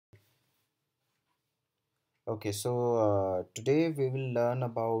Okay, so today we will learn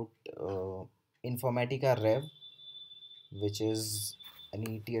about Informatica Rev, which is an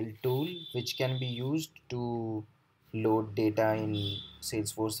ETL tool which can be used to load data in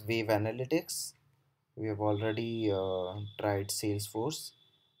Salesforce Wave Analytics. We have already tried Salesforce,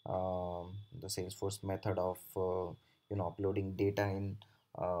 the Salesforce method of uploading data in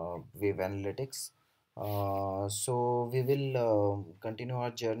Wave Analytics. So we will continue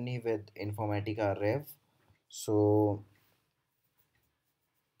our journey with Informatica Rev. So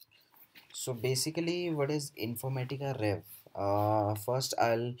So basically, what is Informatica Rev? First,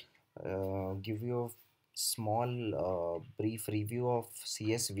 I'll give you a small brief review of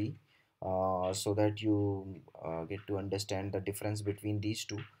CSV so that you get to understand the difference between these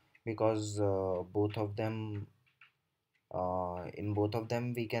two, because in both of them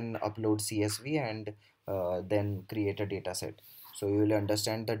we can upload CSV and then create a data set. So you will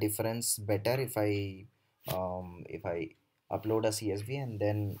understand the difference better if I upload a CSV and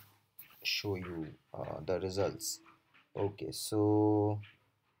then show you the results. Okay, so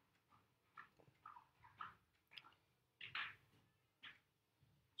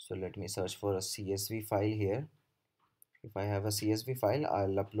let me search for a CSV file here. If I have a CSV file,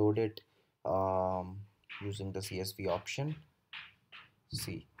 I'll upload it using the CSV option.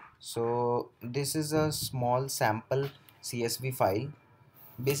 See, so this is a small sample CSV file.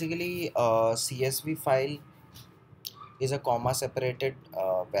 Basically, a CSV file is a comma separated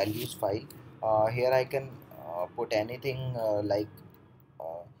values file. Here I can put anything like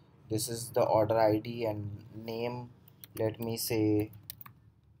uh, this is the order ID and name. Let me say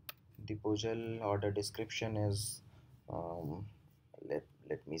the Pujal order description is um,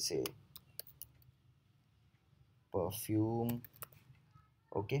 let me say perfume.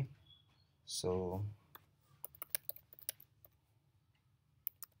 Okay, so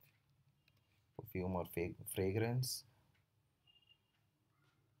perfume or fragrance.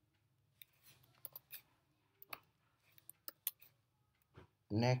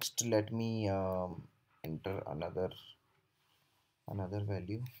 Next, let me enter another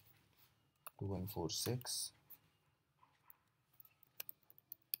value 2146.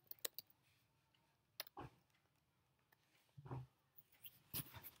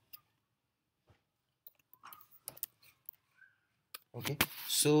 Okay,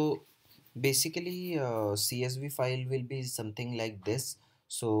 so basically CSV file will be something like this.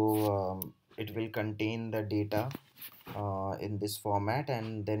 So it will contain the data in this format,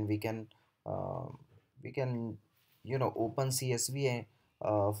 and then uh, we can open CSV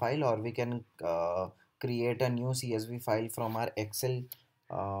file, or we can create a new CSV file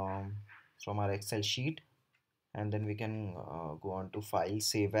um, from our Excel sheet, and then we can go on to file,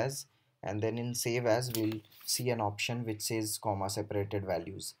 save as, and then in save as we'll see an option which says comma separated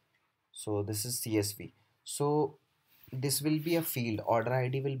values. So this is CSV. So this will be a field. Order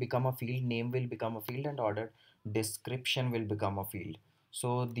ID will become a field, name will become a field, and order description will become a field.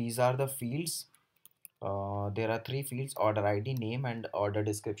 So these are the fields. There are three fields: order ID, name, and order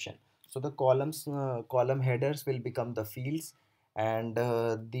description. So the column headers will become the fields, and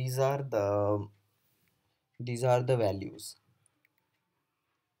these are the values.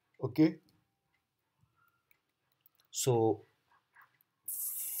 Okay. So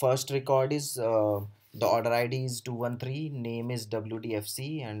first record is the order ID is 213, name is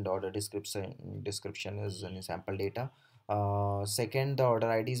WDFC, and order description is in sample data. Second, the order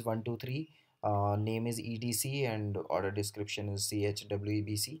ID is 123, name is EDC, and order description is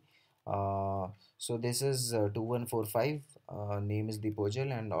CHWEBC. So this is 2145, name is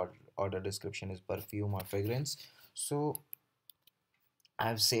Dipojal, and order description is perfume or fragrance. So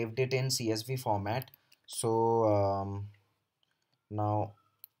I've saved it in CSV format. So now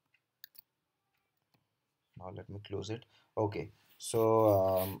let me close it. Okay,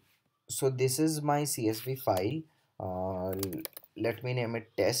 so so this is my CSV file. Let me name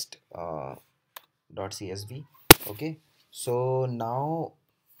it test .csv. Okay, so now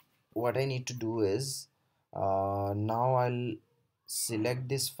what I need to do is now I'll select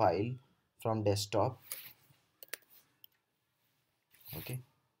this file from desktop. Okay,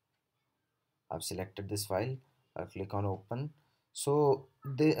 I've selected this file. I'll click on open. So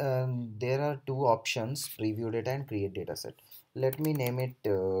there are two options: preview data and create dataset. Let me name it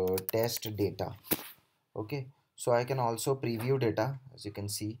test data. Okay, so I can also preview data. As you can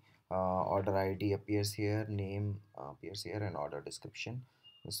see, order ID appears here, name appears here, and order description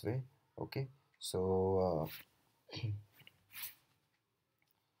this way. Okay, so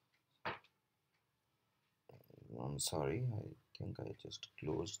I'm sorry, I think I just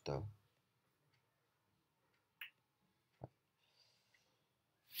closed the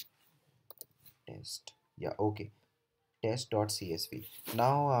test. Yeah, okay. Test.csv.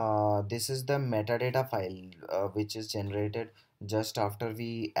 Now this is the metadata file which is generated just after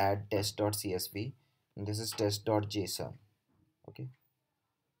we add test.csv. This is test.json. Okay,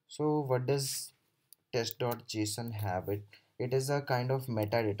 so what does test.json have? It is a kind of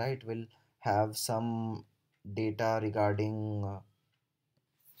metadata. It will have some data regarding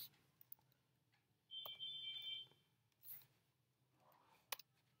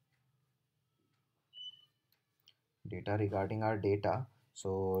our data.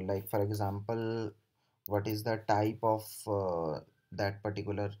 So like for example, what is the type of that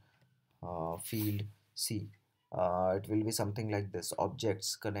particular field. C. It will be something like this: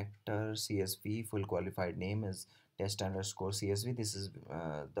 objects connector CSV, full qualified name is test underscore CSV. This is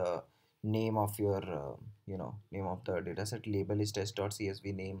the name of your name of the dataset. Label is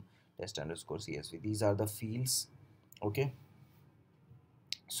test.csv, name test underscore CSV. These are the fields. Okay,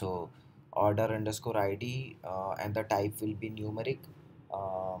 so order underscore id, and the type will be numeric,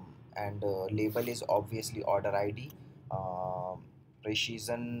 and label is obviously order id.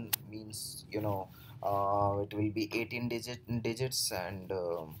 Precision means it will be 18 digits, and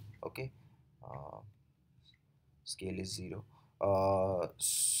okay, uh, scale is 0.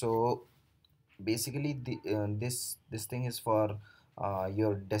 So basically this thing is for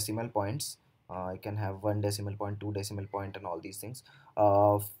your decimal points. I can have 1 decimal point, 2 decimal point, and all these things.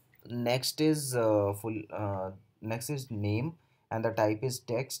 Next is next is name, and the type is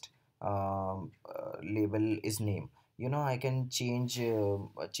text. Label is name. I can change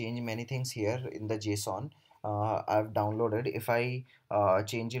many things here in the JSON. I've downloaded. If I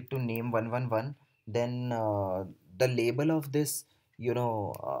change it to name 111, then the label of this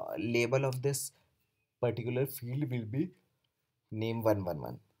particular field will be name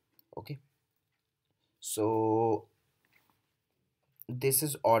 111. Okay, so this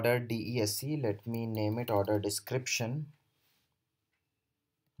is order DESC. Let me name it order description.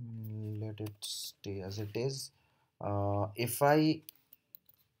 Let it stay as it is. If I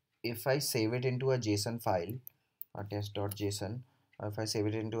save it into a JSON file, a test.json, if I save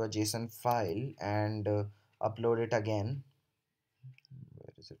it into a JSON file and upload it again,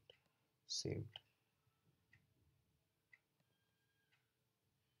 where is it saved?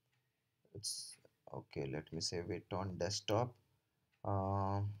 It's okay. Let me save it on desktop.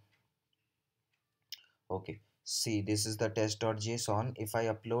 uh, Okay, see, this is the test.json. If I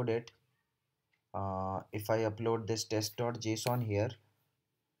upload this test.json here,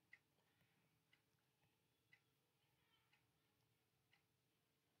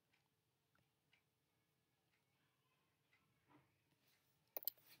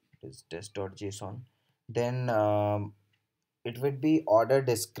 this test.json, then it would be order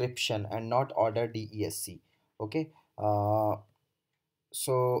description and not order DESC. Okay,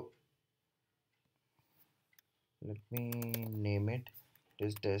 so let me name it. It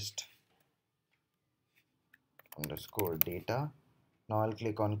is test underscore data. Now I'll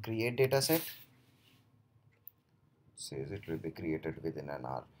click on create dataset. Says it will be created within an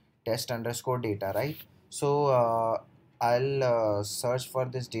hour. Test underscore data, right? So I'll search for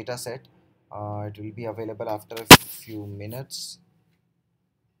this data set. It will be available after a few minutes,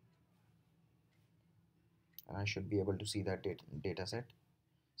 and I should be able to see that data set.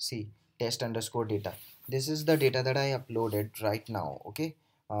 See, test underscore data. This is the data that I uploaded right now. Okay,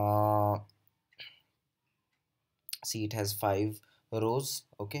 uh, see, it has 5 rows.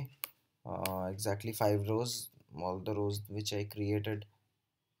 Okay, exactly 5 rows. All the rows which I created.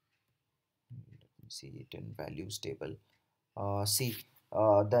 Let me see it in values table. See,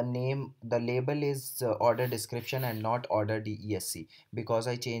 the label is order description and not order DESC, because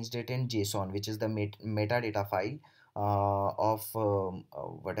I changed it in JSON, which is the metadata file of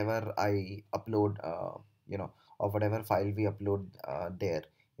whatever I upload, of whatever file we upload there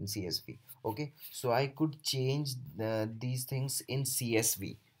in CSV. Okay, so I could change these things in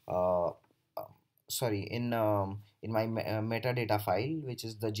CSV. Uh, Sorry, in my metadata file, which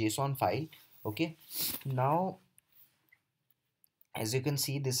is the JSON file. Okay, now as you can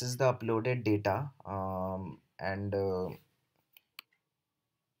see, this is the uploaded data, and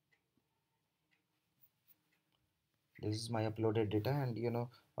this is my uploaded data, and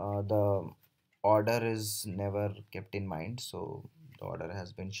the order is never kept in mind, so the order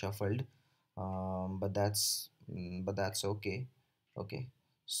has been shuffled. But that's okay.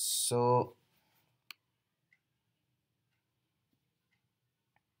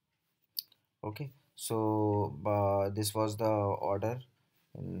 Okay, so this was the order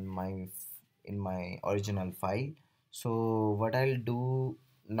in my original file. So what I'll do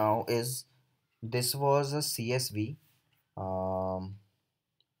now is, this was a CSV. I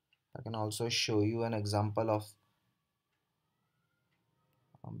can can also show you an example of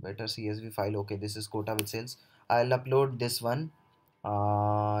a better CSV file. Okay, this is quota with sales. I'll upload this one.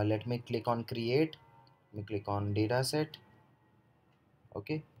 Let me click on create. Let me click on data set.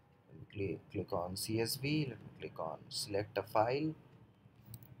 Okay, let me click on CSV. Let me click on select a file.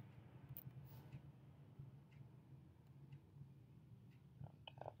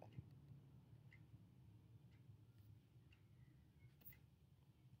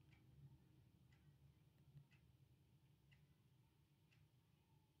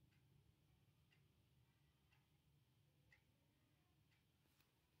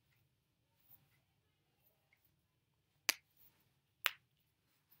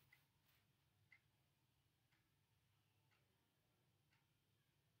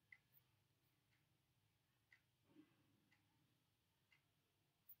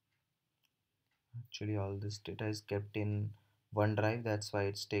 Actually, all this data is kept in OneDrive. That's why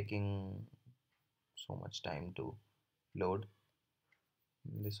it's taking so much time to load.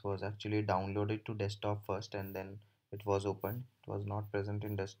 This was actually downloaded to desktop first and then it was opened. It was not present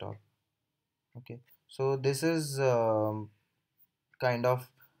in desktop. Okay, so this is kind of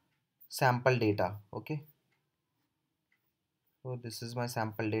sample data. Okay, so this is my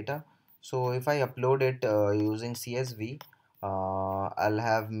sample data. So if I upload it using CSV, I'll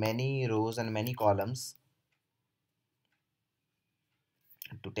have many rows and many columns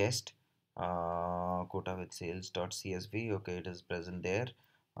to test. Quota with sales.csv. Okay, it is present there.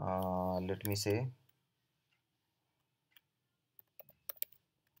 Let me say,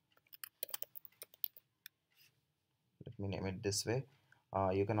 let me name it this way.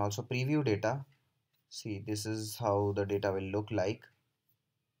 You can also preview data. See, this is how the data will look like.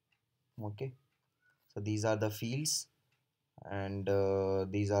 Okay, so these are the fields and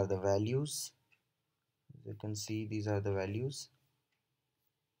these are the values. As you can see, these are the values.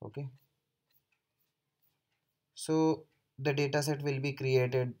 Okay, so the data set will be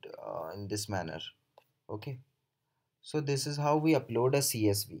created in this manner. Okay, so this is how we upload a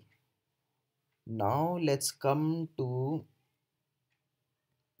CSV. Now let's come to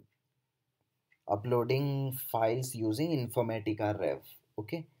uploading files using Informatica Rev.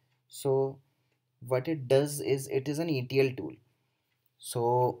 Okay, so what it does is it is an ETL tool.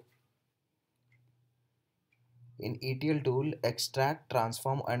 So in ETL tool, extract,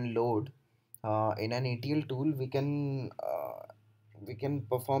 transform, and load. In an ETL tool, we can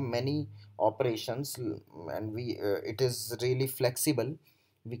perform many operations, and we it is really flexible.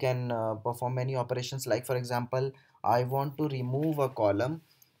 We can perform many operations. Like for example, I want to remove a column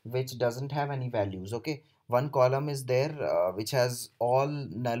which doesn't have any values. Okay, one column is there which has all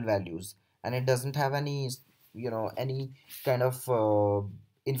null values, and it doesn't have any any kind of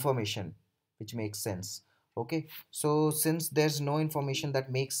information which makes sense. Okay, so since there's no information that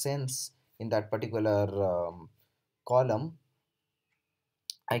makes sense in that particular column,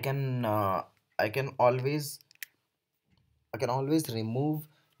 I can I can always remove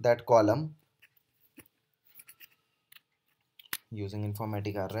that column using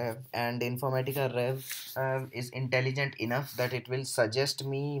Informatica Rev. And Informatica Rev is intelligent enough that it will suggest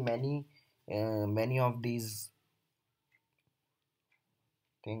me many of these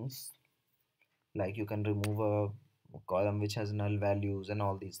things. Like you can remove a column which has null values and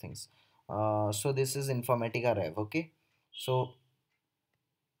all these things. So this is Informatica Rev. Okay, so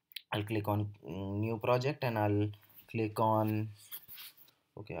I'll click on new project and I'll click on,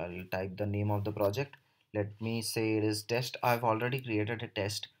 okay, I'll type the name of the project. Let me say it is test. I've already created a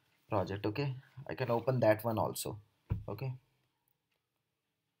test project. Okay, I can open that one also. Okay,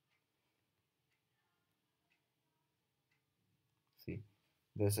 see,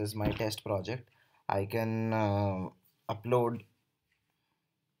 this is my test project. I can upload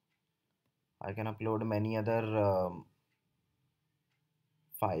many other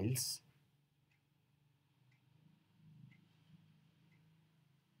files.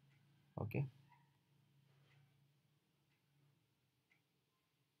 Okay,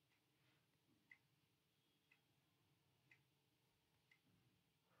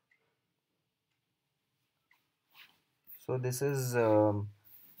 so this is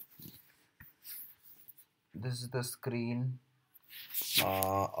the screen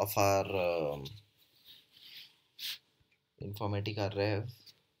of our Informatica Rev.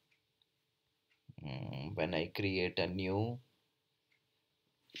 When I create a new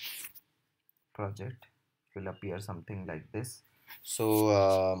project, it will appear something like this.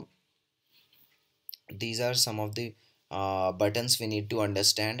 So these are some of the buttons we need to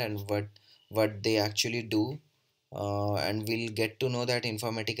understand and what they actually do, and we'll get to know that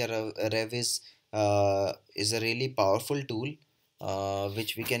Informatica Rev is a really powerful tool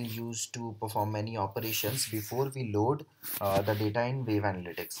which we can use to perform many operations before we load the data in Wave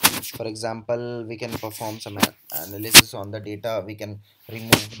Analytics. For example, we can perform some analysis on the data. We can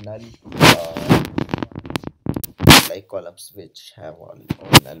remove null like columns which have all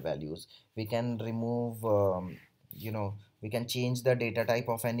null values. We can remove we can change the data type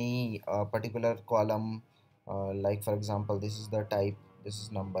of any particular column, like for example this is the type, this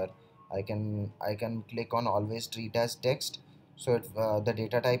is number. I can click on always treat as text, so the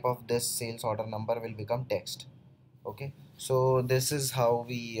data type of this sales order number will become text. Okay, so this is how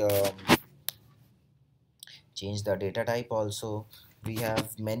we change the data type. Also we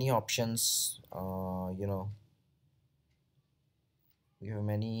have many options, we have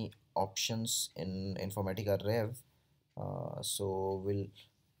many options in Informatica Rev. So we'll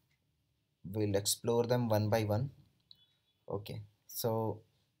explore them one by one. Okay, so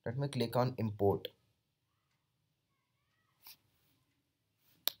let me click on import.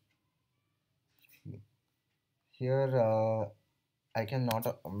 Here I can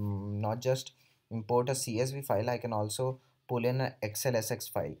not just import a CSV file, I can also pull in a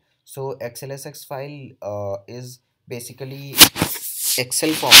XLSX file. So XLSX file is basically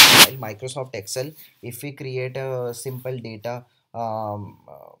Excel format file, Microsoft Excel. If we create a simple data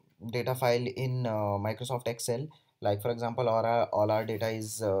file in Microsoft Excel, like for example all our data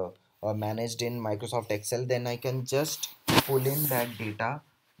is managed in Microsoft Excel, then I can just pull in that data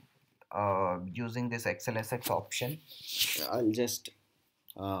using this XLSX option. I'll just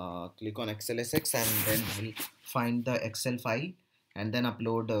click on XLSX and then we'll find the Excel file and then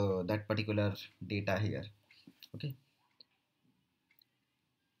upload that particular data here. Okay,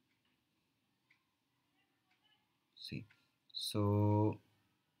 see, so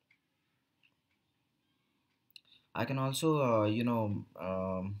I can also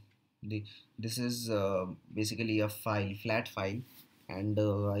the this is basically a file, flat file, and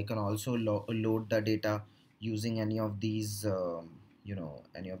I can also load the data using any of these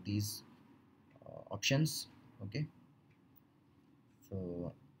any of these options. Okay,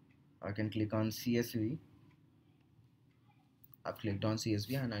 so I can click on CSV. I've clicked on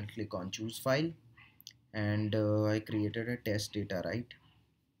CSV and I'll click on choose file, and I created a test data, right?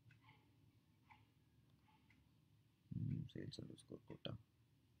 Sales underscore quota.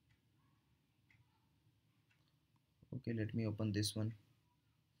 Okay, let me open this one.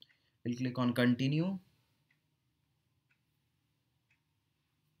 We'll click on continue.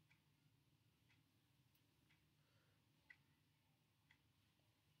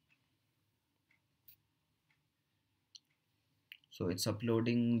 So it's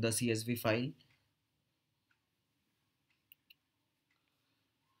uploading the CSV file.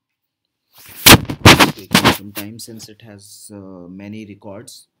 Taking some time since it has many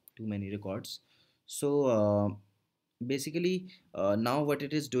records, too many records. So basically now what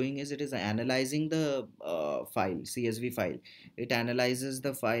it is doing is it is analyzing the file, CSV file. It analyzes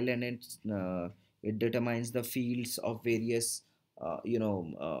the file and it determines the fields of various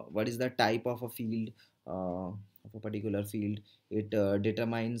what is the type of a field, of a particular field. It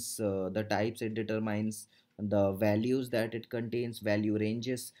determines the types, it determines the values that it contains, value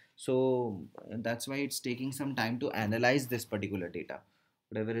ranges. So that's why it's taking some time to analyze this particular data,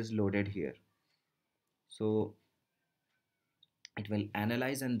 whatever is loaded here. So it will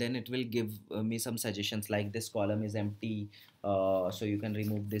analyze and then it will give me some suggestions like this column is empty, so you can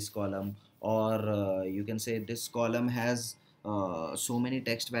remove this column, or you can say this column has so many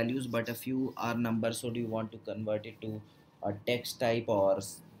text values but a few are numbers, so do you want to convert it to a text type, or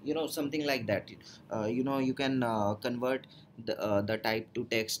something like that. You can convert the type to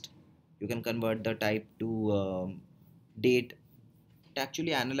text, you can convert the type to date. It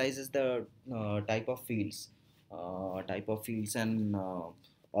actually analyzes the type of fields and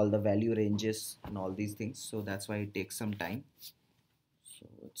all the value ranges and all these things, so that's why it takes some time. So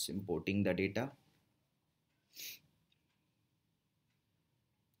it's importing the data.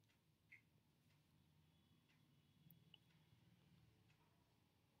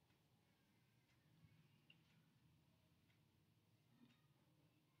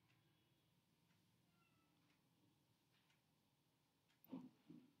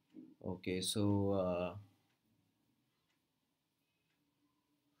 Okay, so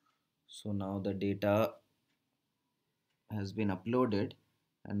now the data has been uploaded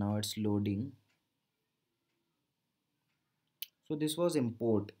and now it's loading. So this was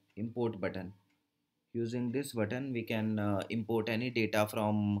import button. Using this button we can import any data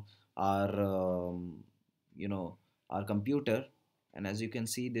from our you know our computer, and as you can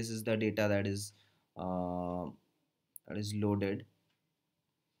see this is the data uh, that is loaded.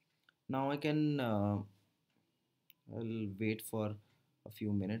 Now I can I'll wait for a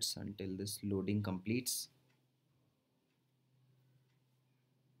few minutes until this loading completes.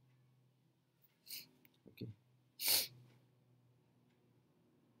 Okay.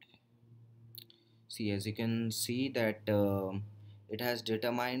 See, as you can see that it has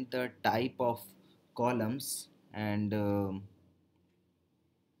determined the type of columns, and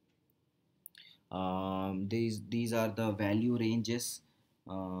these are the value ranges.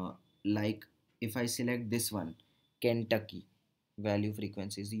 uh, like if I select this one, Kentucky, value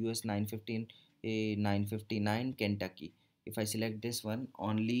frequencies US 915, a 959 Kentucky. If I select this one,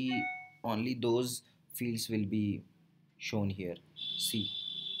 only those fields will be shown here. See,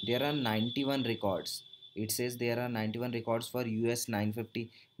 there are 91 records. It says there are 91 records for US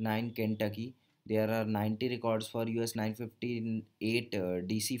 959 Kentucky. There are 90 records for US 958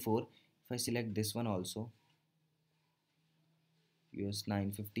 DC4. If I select this one also, US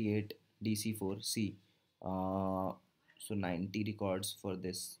 958 DC4, see, so 90 records for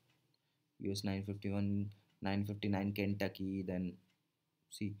this US 951, 959 Kentucky. Then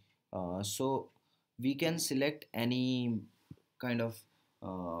see, so we can select any kind of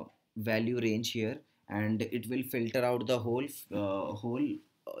value range here, and it will filter out the whole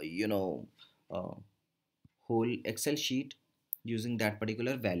you know uh, whole Excel sheet using that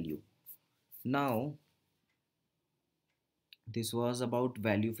particular value. Now this was about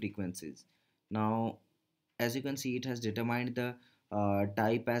value frequencies. Now, as you can see, it has determined the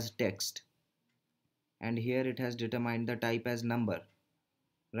type as text, and here it has determined the type as number,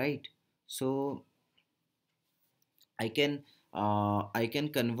 right? So I can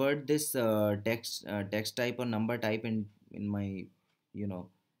convert this text type or number type in my, you know,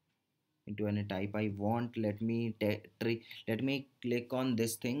 into any type I want. Let me click on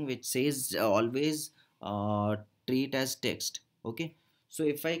this thing which says always treat as text. Okay, so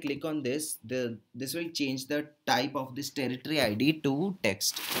if I click on this, this will change the type of this territory ID to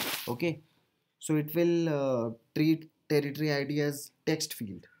text. Okay, so it will treat territory ID as text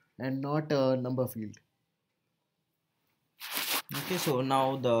field and not a number field. Okay, so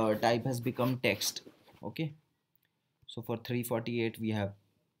now the type has become text. Okay, so for 348 we have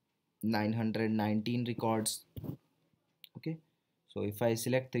 919 records. Okay, so if I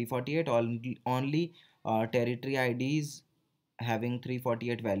select 348, only territory IDs having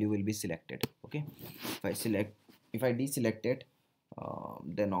 348 value will be selected. Okay, if I deselect it,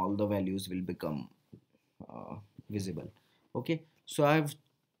 then all the values will become uh, visible. Okay, so I've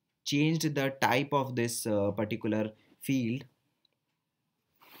changed the type of this particular field,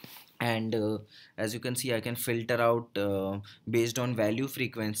 and as you can see, I can filter out based on value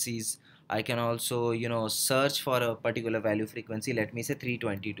frequencies. I can also, you know, search for a particular value frequency. Let me say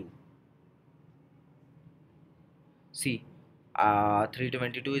 322. See,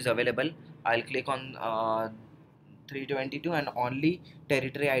 322 is available. I'll click on 322, and only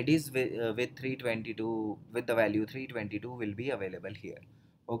territory IDs with 322, with the value 322 will be available here.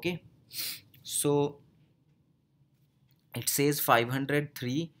 Okay, so it says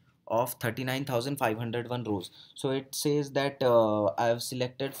 503 of 39,501 rows. So it says that I have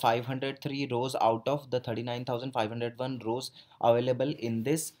selected 503 rows out of the 39,501 rows available in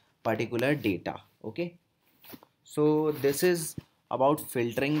this particular data. Okay, so this is about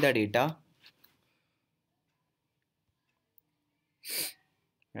filtering the data,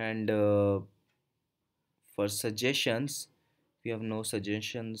 and for suggestions, we have no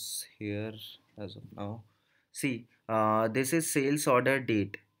suggestions here as of now. See, this is sales order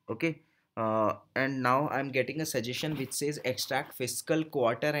date. Okay, and now I'm getting a suggestion which says extract fiscal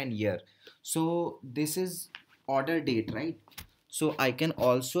quarter and year. So this is order date, right? So I can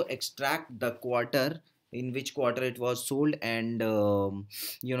also extract the quarter, in which quarter it was sold, and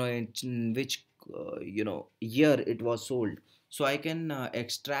you know, in which year it was sold. So I can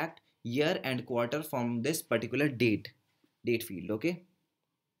extract year and quarter from this particular date field. Okay,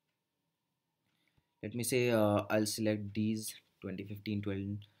 let me say I'll select these 2015,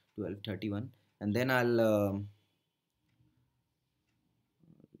 12, 31, and then I'll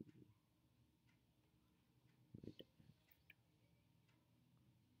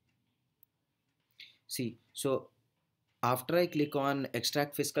see. So after I click on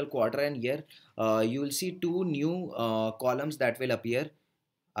extract fiscal quarter and year, you will see two new columns that will appear.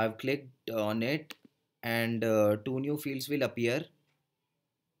 I've clicked on it, and two new fields will appear.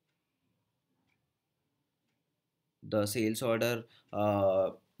 The sales order,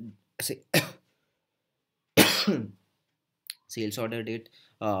 sa- sales order date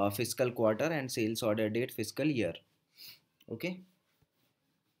fiscal quarter, and sales order date fiscal year. Okay,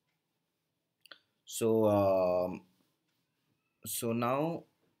 so so now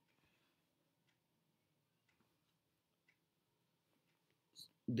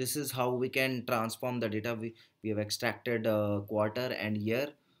this is how we can transform the data. We have extracted quarter and year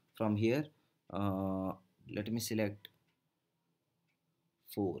from here. uh, Let me select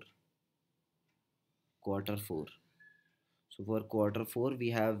 4, quarter 4. So for quarter 4 we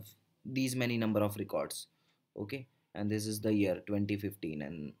have these many number of records. Okay, and this is the year 2015,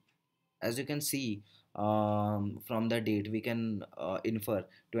 and as you can see, from the date we can infer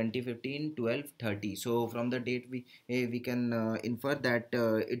 2015, 12, 30. So from the date we can infer that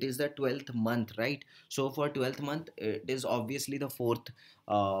it is the 12th month, right? So for 12th month it is obviously the fourth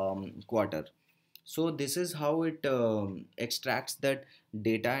quarter. So this is how it extracts that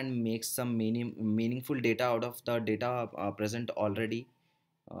data and makes some meaningful data out of the data present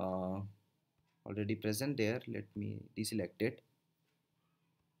uh, already present there. Let me deselect it.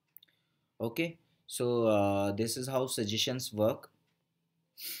 Okay, so this is how suggestions work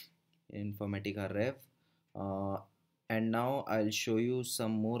in Informatica Rev. Uh, and now I'll show you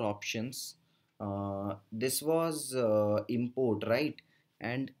some more options. This was import, right?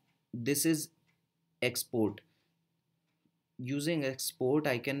 And this is export. Using export,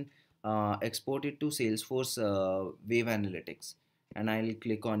 I can export it to Salesforce Wave Analytics, and I'll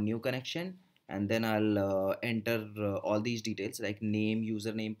click on new connection, and then I'll enter all these details like name,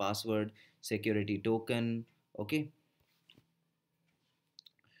 username, password, security token. Okay,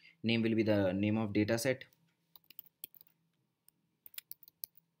 name will be the name of dataset.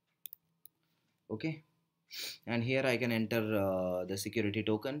 Okay, and here I can enter the security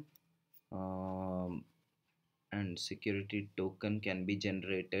token, um, and security token can be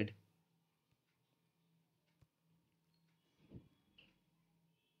generated.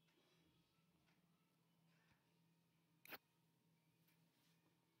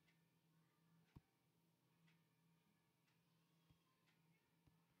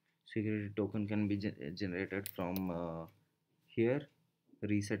 Security token can be generated from here.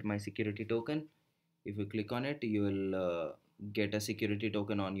 Reset my security token. If you click on it, you will get a security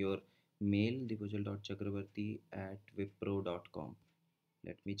token on your mail, dipujal.chakrabarti@wipro.com.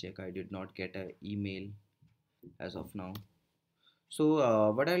 Let me check. I did not get an email as of now.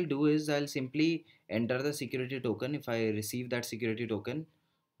 So what I'll do is I'll simply enter the security token. If I receive that security token,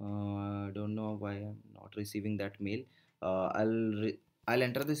 I don't know why I'm not receiving that mail. Uh, I'll I'll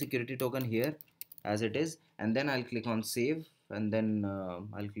enter the security token here as it is, and then I'll click on save, and then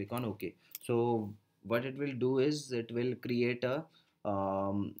I'll click on OK. So what it will do is it will create a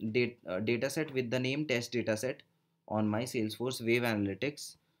data set with the name test dataset on my Salesforce Wave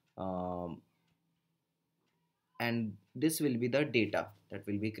Analytics. Um, and this will be the data that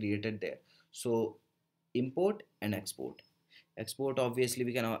will be created there. So import and export, obviously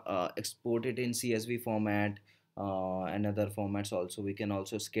we can export it in CSV format, and other formats also. We can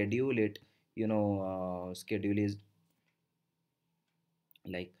also schedule it, schedule is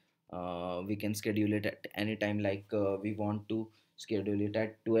like, we can schedule it at any time, like we want to schedule it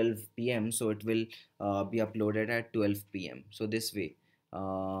at 12 p.m., so it will be uploaded at 12 p.m. So this way,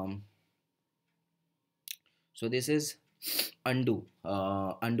 um, so this is undo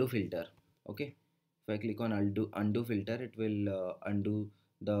filter. Okay, if I click on undo filter, it will undo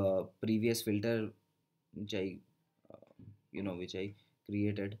the previous filter which I which I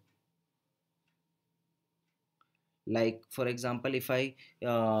created. Like for example, if I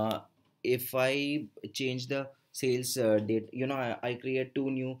change the sales date, I create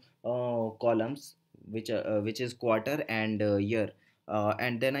two new columns, which is quarter and year,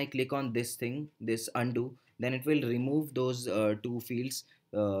 and then I click on this undo, then it will remove those two fields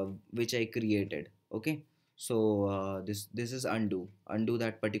which I created. Okay, so this is undo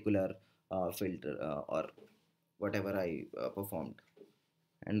that particular filter, or whatever I performed,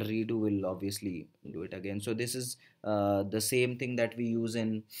 and redo will obviously do it again. So this is the same thing that we use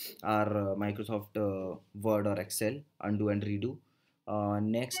in our Microsoft Word or Excel, undo and redo.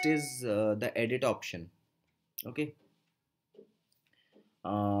 Next is the edit option. Okay,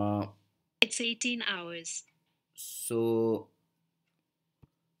 it's 18 hours. So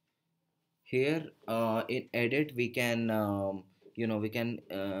here in edit we can we can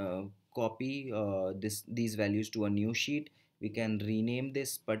copy these values to a new sheet. We can rename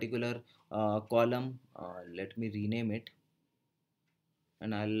this particular column. Let me rename it,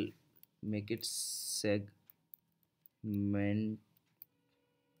 and I'll make it segment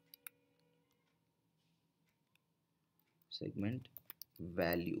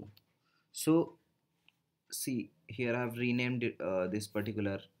value. So see here I've renamed it, this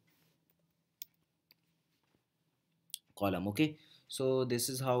particular column. Okay, so this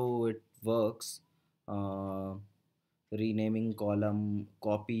is how it works. uh, Renaming column,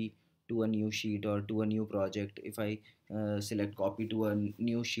 copy to a new sheet or to a new project. If I select copy to a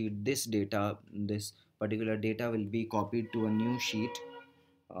new sheet. This particular data will be copied to a new sheet.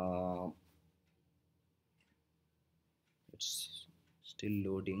 uh, it's still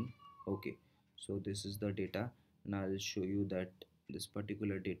loading. Okay, so this is the data, and I'll show you that this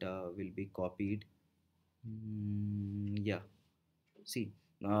particular data will be copied. Yeah, see,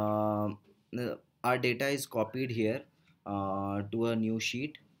 our data is copied here to a new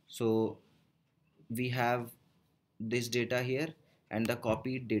sheet. So we have this data here and the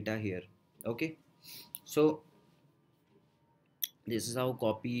copied data here. Okay, so this is how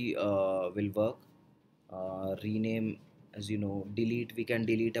copy will work. Rename, as you know, delete, we can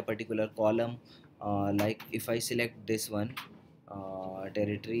delete a particular column. Like if I select this one,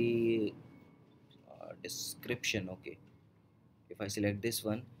 territory description. Okay, if I select this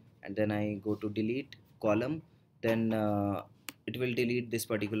one and then I go to delete column, then it will delete this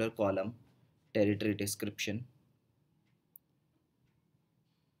particular column, territory description.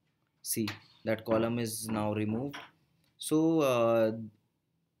 See, that column is now removed. So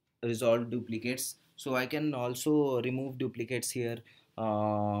resolve duplicates, so I can also remove duplicates here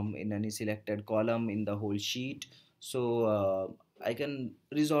in any selected column in the whole sheet. So I can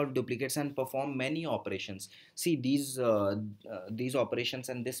resolve duplicates and perform many operations. See, these operations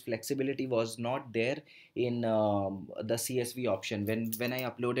and this flexibility was not there in the CSV option. When I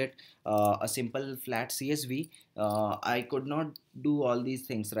uploaded a simple flat CSV, I could not do all these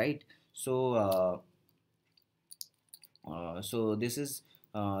things, right? So this is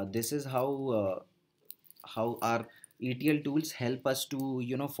how our ETL tools help us to,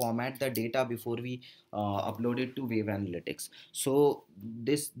 you know, format the data before we upload it to Wave Analytics. So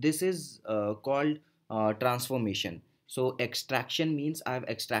this is called transformation. So extraction means I've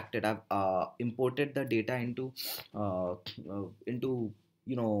imported the data into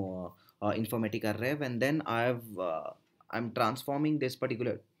Informatica Rev, and then I'm transforming this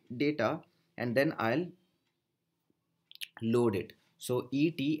particular data, and then I'll load it. So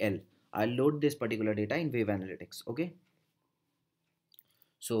ETL, I'll load this particular data in Wave Analytics. Okay,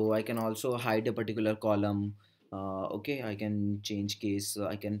 so I can also hide a particular column. Okay, I can change case.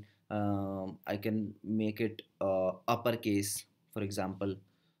 I can make it uppercase, for example.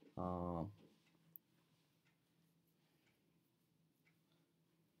 uh,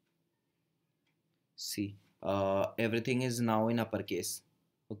 See, everything is now in uppercase.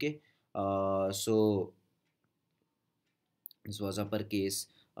 Okay, so this was uppercase.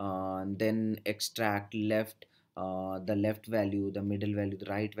 And then extract left, the left value, the middle value, the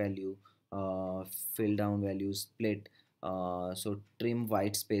right value, fill down value, split. So trim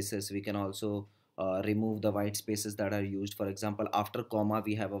white spaces, we can also remove the white spaces that are used. For example, after comma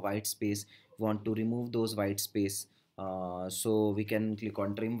we have a white space, we want to remove those white space. So we can click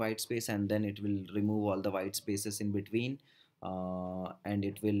on trim white space, and then it will remove all the white spaces in between, and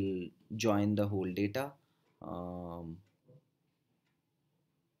it will join the whole data. um,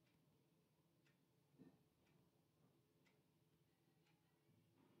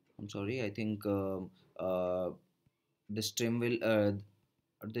 I'm sorry. I think this trim will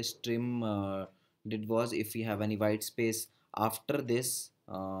this trim did was, if we have any white space after this,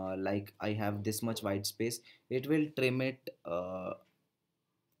 like I have this much white space, it will trim it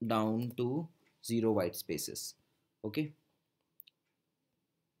down to zero white spaces. Okay.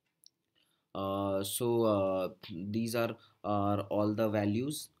 These are all the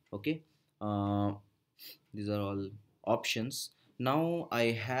values. Okay. uh, these are all options. Now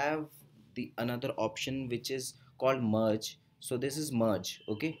I have the another option which is called merge. So this is merge.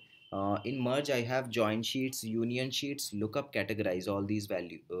 Okay. In merge I have join sheets, union sheets, lookup, categorize, all these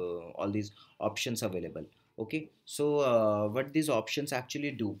options available. Okay, so what these options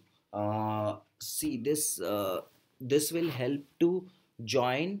actually do, see, this will help to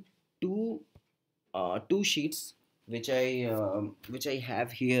join two two sheets which I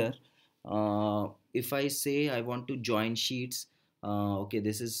have here. If I say I want to join sheets, okay,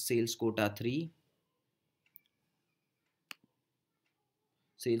 this is sales quota 3,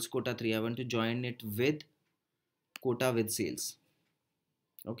 sales quota 3. I want to join it with quota with sales.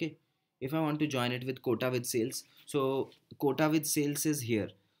 Okay, if I want to join it with quota with sales, so quota with sales is here.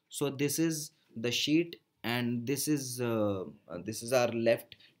 So this is the sheet, and this is our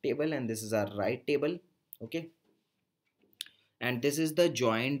left table, and this is our right table. Okay, and this is the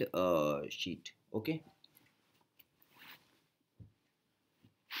joined sheet. Okay,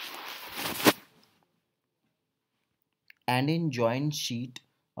 and in join sheet,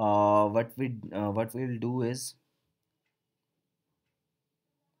 what we'll do is,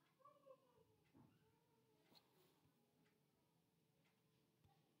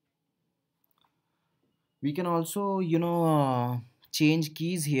 We can also, change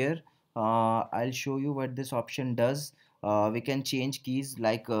keys here. I'll show you what this option does. We can change keys,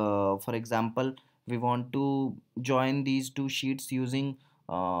 like for example, we want to join these two sheets using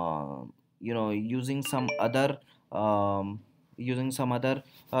uh, using some other um,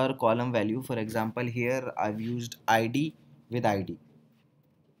 column value. For example, here I've used id with id.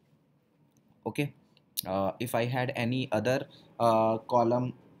 Okay. If I had any other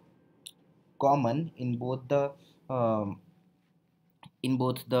column common um, in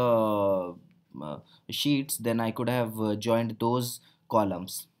both the sheets, then I could have joined those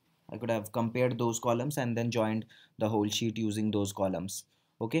columns. I could have compared those columns and then joined the whole sheet using those columns.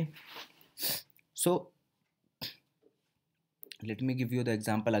 Okay. So let me give you the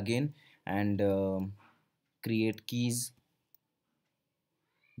example again, and create keys,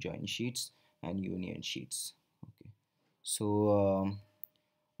 join sheets, and union sheets. Okay. So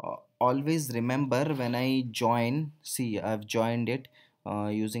always remember, when I join, see, I've joined it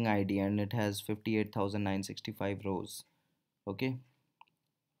using id, and it has 58,965 rows. Okay.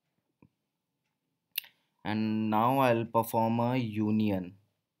 And now I'll perform a union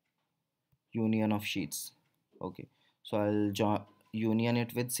of sheets. Okay. So I'll union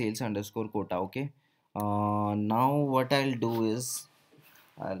it with sales underscore quota. Okay. Now what I'll do is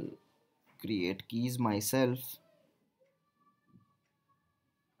I'll create keys myself.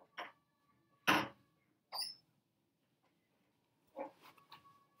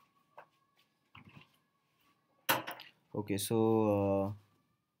 Okay. So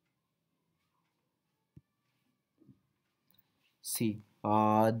see,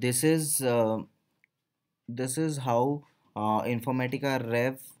 this is how Informatica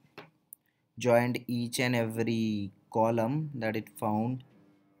Rev joined each and every column that it found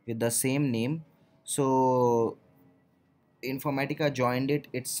with the same name. So Informatica joined it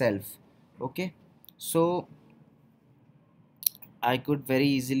itself. Okay. So I could very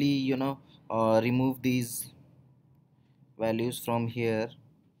easily, remove these values from here,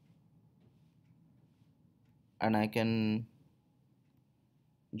 and I can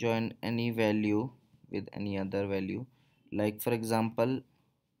join any value with any other value. Like for example,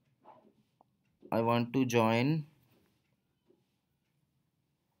 I want to join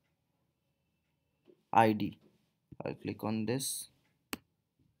id. I'll click on this.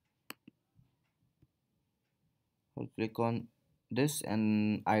 I'll click on this,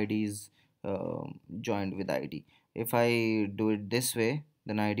 and id is joined with id. If I do it this way,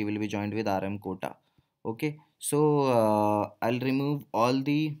 then id will be joined with rm quota. Okay. So I'll remove all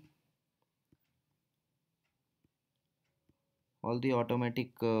the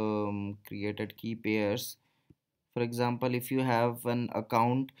automatic created key pairs. For example, if you have an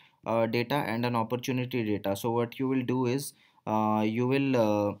account data and an opportunity data, so what you will do is you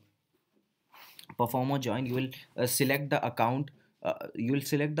will perform a join. You will select the account, you will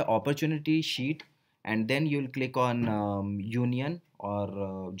select the opportunity sheet, and then you'll click on union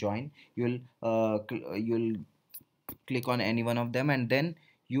or join. You'll click on any one of them, and then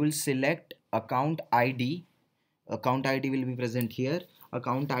you will select account id will be present here.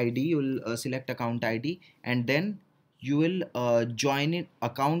 Account id, you will select account id, and then you will join it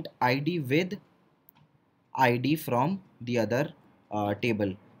account id with id from the other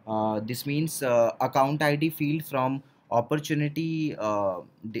table. This means account id field from opportunity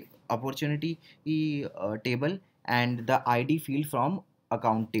table, and the id field from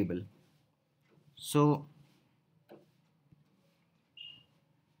account table. So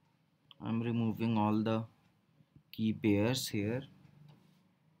I'm removing all the key pairs here.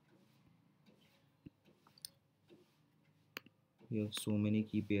 We have so many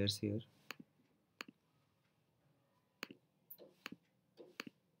key pairs here.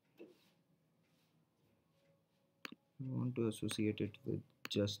 I want to associate it with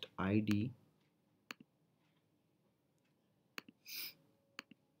just id.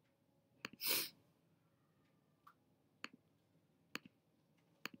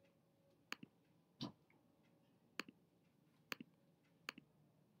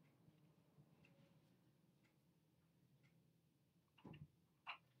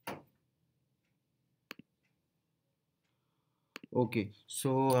 Okay,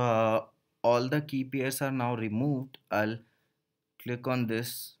 so all the key pairs are now removed. I'll click on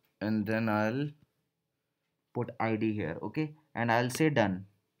this, and then I'll put id here. Okay, and I'll say done.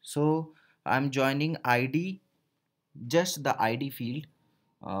 So I'm joining id, just the id field.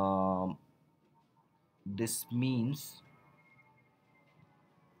 um, this means,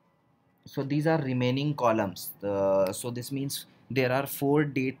 so these are remaining columns. So this means there are 4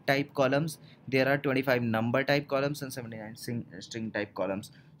 date type columns, there are 25 number type columns, and 79 string type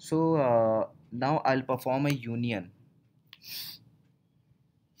columns. So Now I'll perform a union.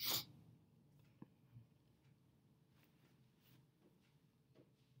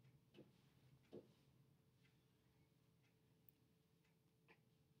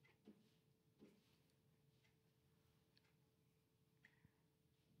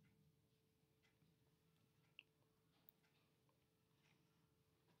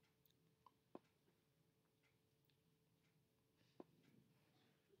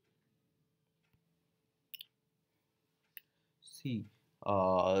 See,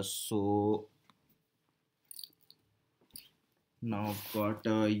 so now I've got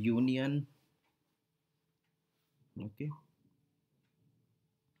a union. Okay.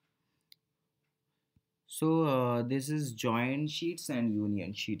 So this is join sheets and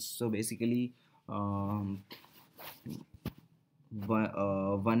union sheets. So basically, um,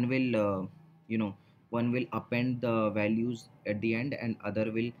 one will one will append the values at the end, and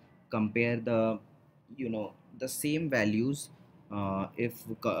other will compare the the same values. If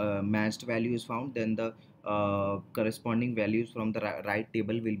matched value is found, then the corresponding values from the right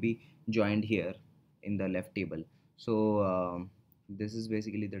table will be joined here in the left table. So this is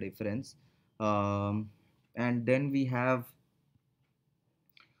basically the difference. And then we have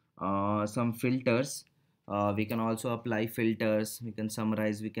some filters. We can also apply filters, we can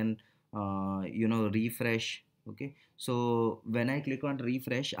summarize, we can refresh. Okay, so when I click on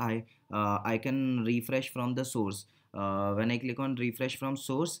refresh, I can refresh from the source. When I click on refresh from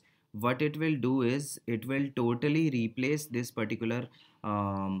source, what it will do is it will totally replace this particular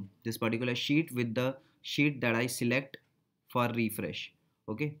sheet with the sheet that I select for refresh.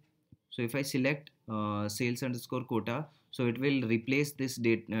 Okay, so if I select sales underscore quota, so it will replace this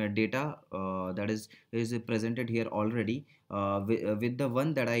data that is presented here already with the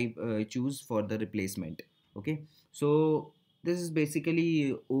one that I choose for the replacement. Okay, so this is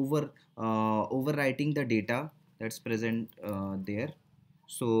basically overwriting the data that's present there,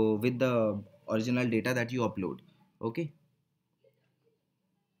 so with the original data that you upload. Okay,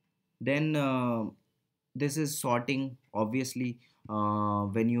 then this is sorting. Obviously,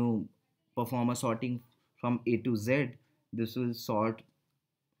 when you perform a sorting from A to Z, this will sort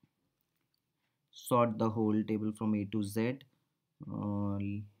the whole table from A to Z. Let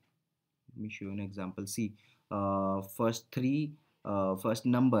me show you an example. See, first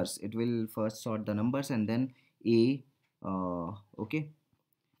numbers, it will first sort the numbers, and then A. Okay,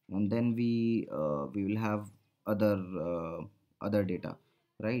 and then we will have other other data,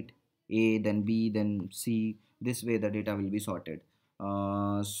 right? A, then B, then C. This way the data will be sorted.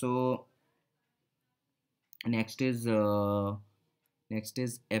 So next is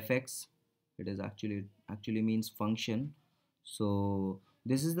fx. It is actually means function. So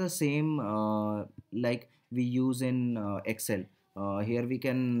this is the same like we use in excel. Here we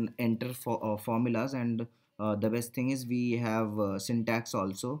can enter formulas, and the best thing is we have syntax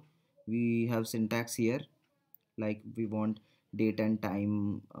also. We have syntax here, like we want date and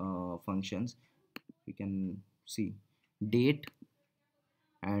time functions. We can see date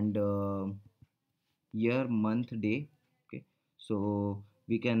and year, month, day. Okay, so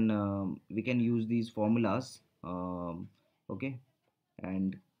we can use these formulas. Okay,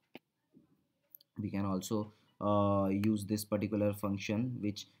 and we can also use this particular function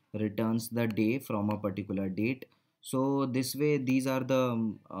which returns the day from a particular date. So this way, these are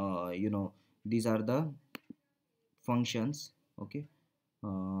the these are the functions. Okay,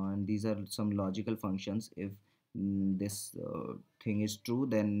 and these are some logical functions. If this thing is true,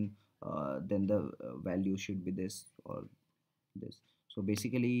 then the value should be this or this. So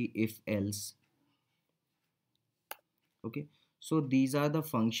basically, if else. Okay, so these are the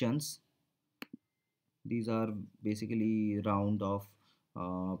functions. These are basically round of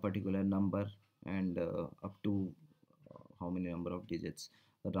particular number, and up to how many number of digits,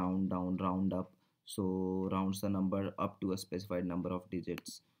 round down, round up. So rounds the number up to a specified number of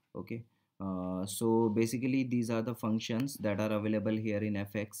digits. Okay, so basically these are the functions that are available here in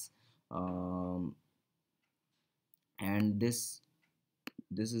fx. And this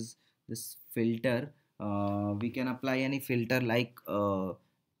is this filter. We can apply any filter, like I'll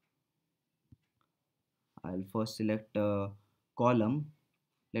first select a column.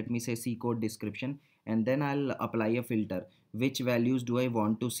 Let me say C code description, and then I'll apply a filter. Which values do I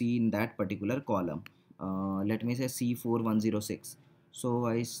want to see in that particular column? Let me say C4106. So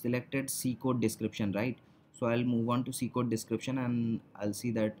I selected C code description, right? So I'll move on to C code description, and I'll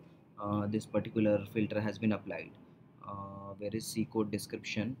see that this particular filter has been applied. Where is C code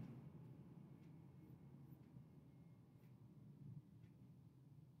description?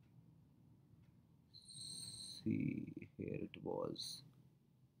 See, here it was.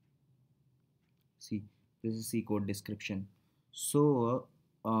 This is C code description. So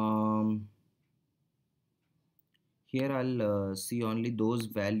here I'll see only those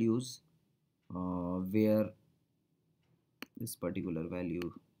values where this particular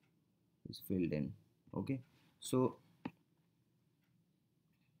value is filled in. Okay, so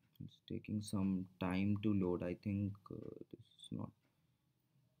it's taking some time to load. I think this is not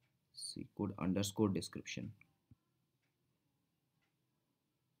C code underscore description.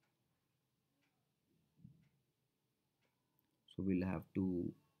 So we'll have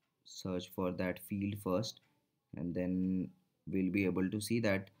to search for that field first, and then we'll be able to see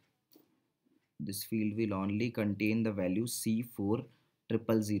that this field will only contain the value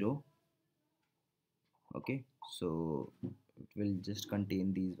C4000. Okay, so it will just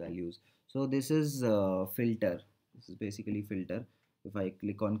contain these values. So this is filter. This is basically filter. If I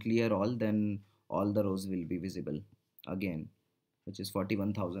click on clear all, then all the rows will be visible again, which is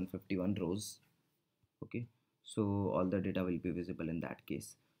 41,051 rows. Okay, so all the data will be visible in that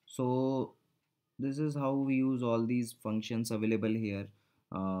case. So this is how we use all these functions available here.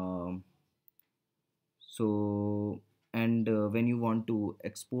 um, so and when you want to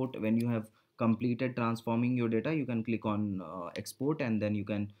export, when you have completed transforming your data, you can click on export, and then you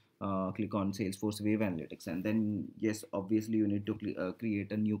can click on Salesforce Wave Analytics, and then yes, obviously you need to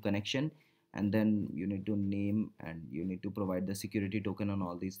create a new connection, and then you need to name, and you need to provide the security token on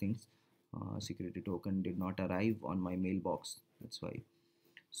all these things. Security token did not arrive on my mailbox, that's why.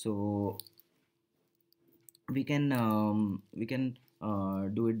 So we can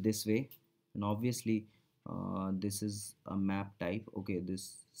do it this way. And obviously this is a map type. Okay,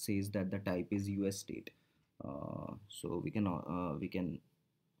 this says that the type is US state. So we can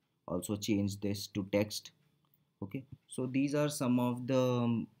also change this to text. Okay, so these are some of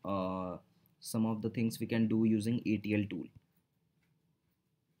the things we can do using ATL tool.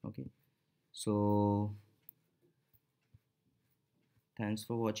 Okay, so thanks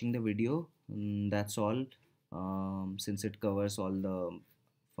for watching the video. That's all. Since it covers all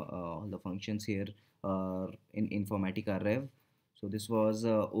the functions here in Informatica Rev. So this was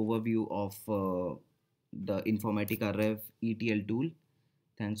a overview of the Informatica Rev ETL tool.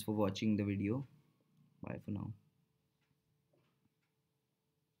 Thanks for watching the video. Bye for now.